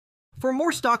For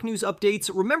more stock news updates,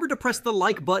 remember to press the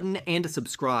like button and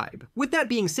subscribe. With that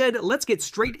being said, let's get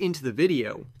straight into the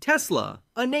video. Tesla,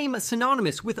 a name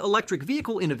synonymous with electric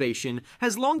vehicle innovation,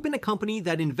 has long been a company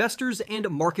that investors and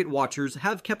market watchers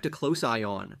have kept a close eye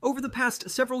on. Over the past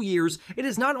several years, it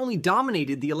has not only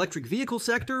dominated the electric vehicle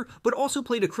sector, but also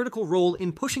played a critical role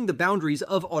in pushing the boundaries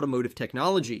of automotive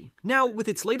technology. Now, with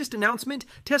its latest announcement,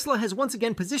 Tesla has once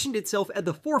again positioned itself at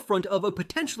the forefront of a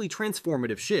potentially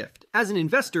transformative shift. As an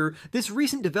investor, this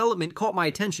recent development caught my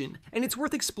attention, and it's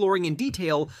worth exploring in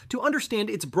detail to understand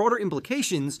its broader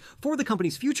implications for the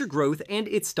company's future growth and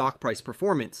its stock price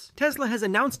performance. Tesla has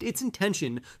announced its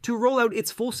intention to roll out its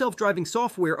full self-driving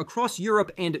software across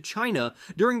Europe and China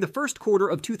during the first quarter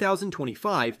of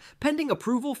 2025, pending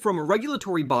approval from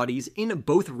regulatory bodies in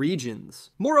both regions.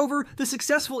 Moreover, the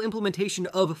successful implementation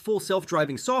of full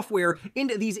self-driving software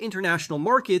in these international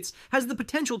markets has the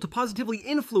potential to positively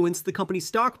influence the company's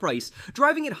stock price,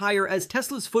 driving it higher as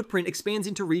Tesla's footprint expands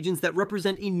into regions that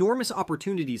represent enormous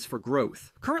opportunities for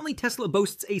growth. Currently, Tesla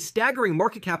boasts a staggering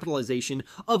market capitalization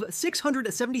of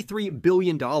 $673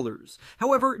 billion.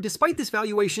 However, despite this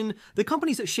valuation, the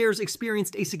company's shares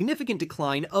experienced a significant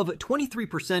decline of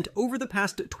 23% over the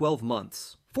past 12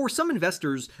 months. For some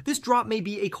investors, this drop may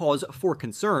be a cause for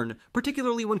concern,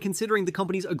 particularly when considering the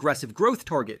company's aggressive growth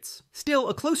targets. Still,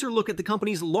 a closer look at the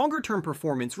company's longer-term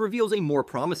performance reveals a more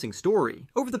promising story.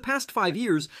 Over the past 5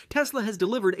 years, Tesla has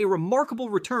delivered a remarkable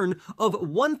return of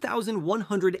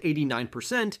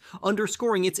 1,189%,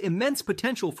 underscoring its immense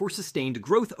potential for sustained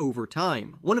growth over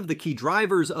time. One of the key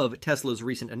drivers of Tesla's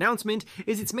recent announcement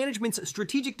is its management's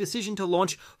strategic decision to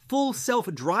launch full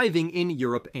self-driving in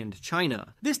Europe and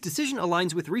China. This decision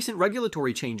aligns with recent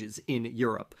regulatory changes in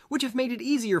Europe, which have made it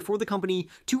easier for the company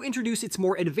to introduce its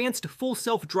more advanced full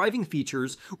self-driving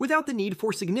features without the need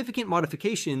for significant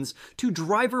modifications to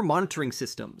driver monitoring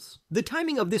systems. The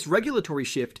timing of this regulatory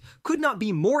shift could not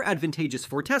be more advantageous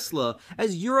for Tesla,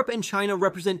 as Europe and China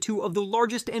represent two of the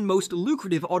largest and most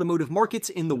lucrative automotive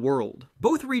markets in the world.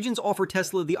 Both regions offer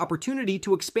Tesla the opportunity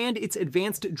to expand its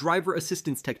advanced driver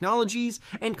assistance technologies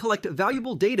and collect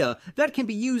valuable data that can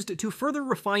be used to further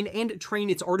refine and train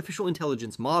its artificial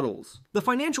intelligence models. The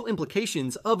financial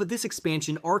implications of this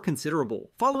expansion are considerable.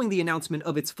 Following the announcement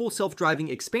of its full self-driving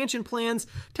expansion plans,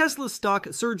 Tesla's stock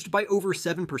surged by over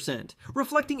 7%,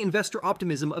 reflecting investor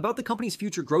optimism about the company's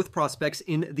future growth prospects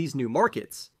in these new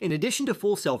markets. In addition to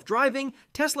full self-driving,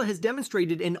 Tesla has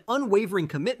demonstrated an unwavering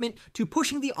commitment to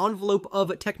pushing the envelope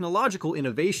of technological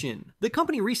innovation. The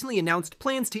company recently announced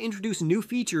plans to introduce new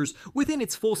features within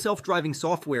its full self-driving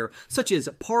software, such as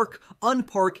park,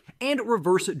 unpark, and reverse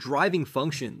driving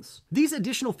functions. These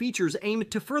additional features aim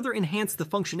to further enhance the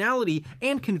functionality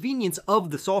and convenience of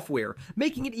the software,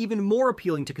 making it even more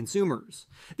appealing to consumers.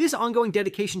 This ongoing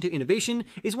dedication to innovation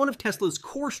is one of Tesla's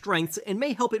core strengths and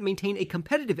may help it maintain a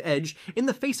competitive edge in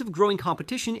the face of growing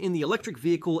competition in the electric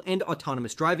vehicle and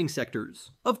autonomous driving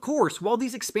sectors. Of course, while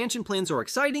these expansion plans are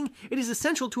exciting, it is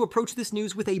essential to approach this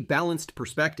news with a balanced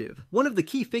perspective. One of the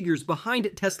key figures behind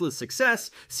Tesla's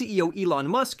success, CEO Elon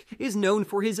Musk, is known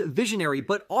for his visionary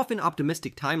but often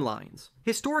optimistic timelines.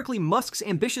 Historically, Musk's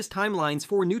ambitious timelines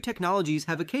for new technologies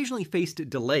have occasionally faced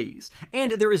delays,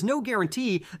 and there is no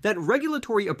guarantee that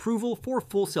regulatory approval for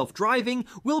full self-driving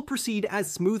will proceed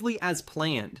as smoothly as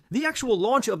planned. The actual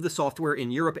launch of the software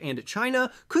in Europe and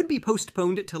China could be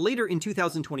postponed to later in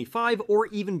 2025 or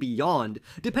even beyond,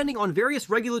 depending on various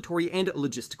regulatory and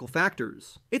logistical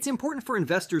factors. It's important for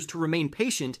investors to remain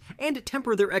patient and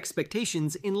temper their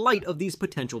expectations in light of these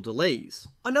potential delays.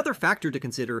 Another factor to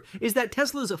consider is that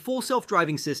Tesla's full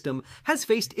self-driving system has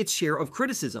faced its share of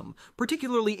criticism,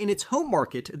 particularly in its home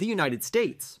market, the United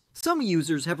States. Some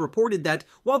users have reported that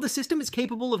while the system is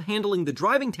capable of handling the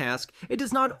driving task, it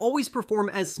does not always perform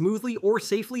as smoothly or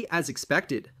safely as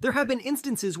expected. There have been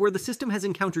instances where the system has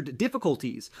encountered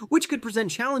difficulties, which could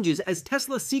present challenges as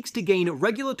Tesla seeks to gain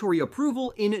regulatory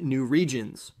approval in new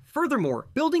regions. Furthermore,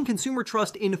 building consumer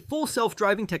trust in full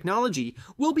self-driving technology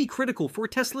will be critical for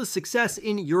Tesla's success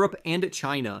in Europe and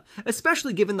China,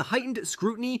 especially given the heightened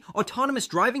scrutiny autonomous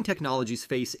driving technologies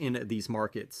face in these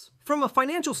markets. From a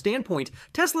financial standpoint,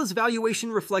 Tesla's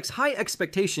valuation reflects high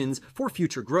expectations for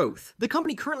future growth. The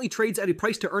company currently trades at a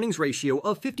price-to-earnings ratio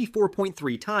of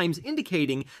 54.3 times,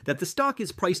 indicating that the stock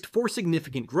is priced for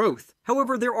significant growth.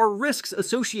 However, there are risks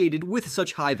associated with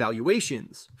such high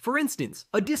valuations. For instance,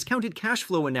 a discounted cash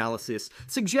flow analysis analysis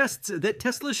suggests that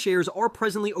Tesla's shares are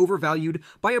presently overvalued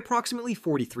by approximately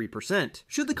 43%.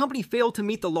 Should the company fail to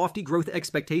meet the lofty growth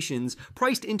expectations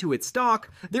priced into its stock,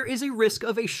 there is a risk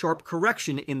of a sharp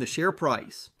correction in the share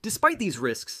price. Despite these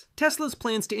risks, Tesla's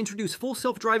plans to introduce full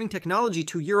self-driving technology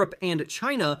to Europe and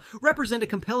China represent a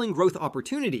compelling growth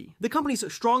opportunity. The company's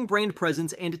strong brand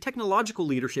presence and technological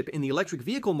leadership in the electric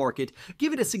vehicle market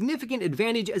give it a significant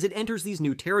advantage as it enters these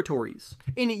new territories.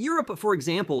 In Europe, for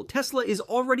example, Tesla is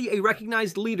already a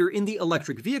recognized leader in the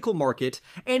electric vehicle market,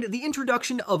 and the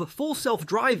introduction of full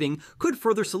self-driving could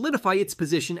further solidify its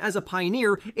position as a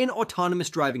pioneer in autonomous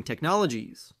driving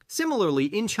technologies. Similarly,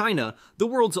 in China, the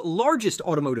world's largest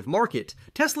automotive market,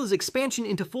 Tesla's expansion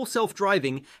into full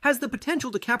self-driving has the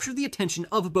potential to capture the attention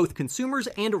of both consumers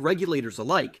and regulators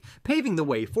alike, paving the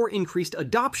way for increased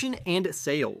adoption and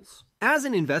sales. As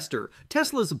an investor,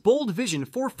 Tesla's bold vision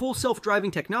for full self-driving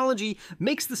technology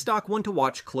makes the stock one to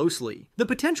watch closely. The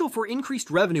potential for increased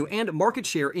revenue and market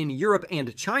share in Europe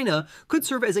and China could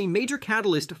serve as a major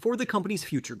catalyst for the company's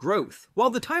future growth. While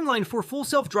the timeline for full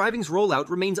self-driving's rollout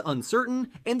remains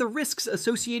uncertain, and the risks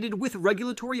associated with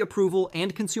regulatory approval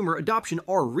and consumer adoption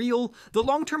are real, the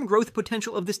long-term growth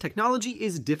potential of this technology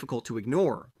is difficult to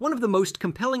ignore. One of the most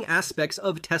compelling aspects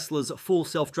of Tesla's full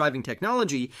self-driving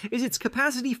technology is its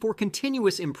capacity for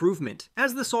continuous improvement.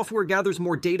 As the software gathers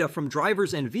more data from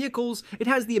drivers and vehicles, it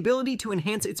has the ability to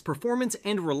enhance its performance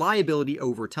and reliability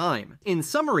over time. In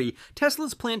summary,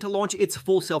 Tesla's plan to launch its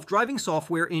full self-driving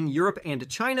software in Europe and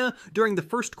China during the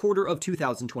first quarter of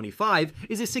 2025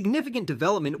 is a significant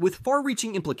development with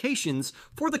far-reaching implications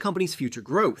for the company's future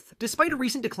growth. Despite a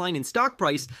recent decline in stock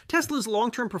price, Tesla's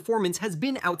long-term performance has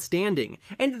been outstanding,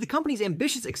 and the company's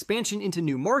ambitious expansion into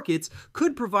new markets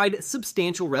could provide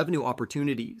substantial revenue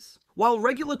opportunities. While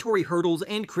regulatory hurdles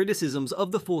and criticisms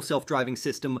of the full self-driving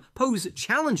system pose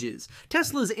challenges,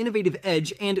 Tesla's innovative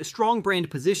edge and strong brand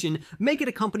position make it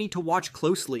a company to watch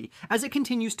closely as it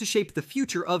continues to shape the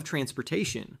future of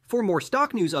transportation. For more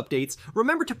stock news updates,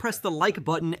 remember to press the like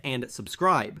button and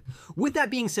subscribe. With that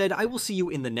being said, I will see you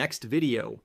in the next video.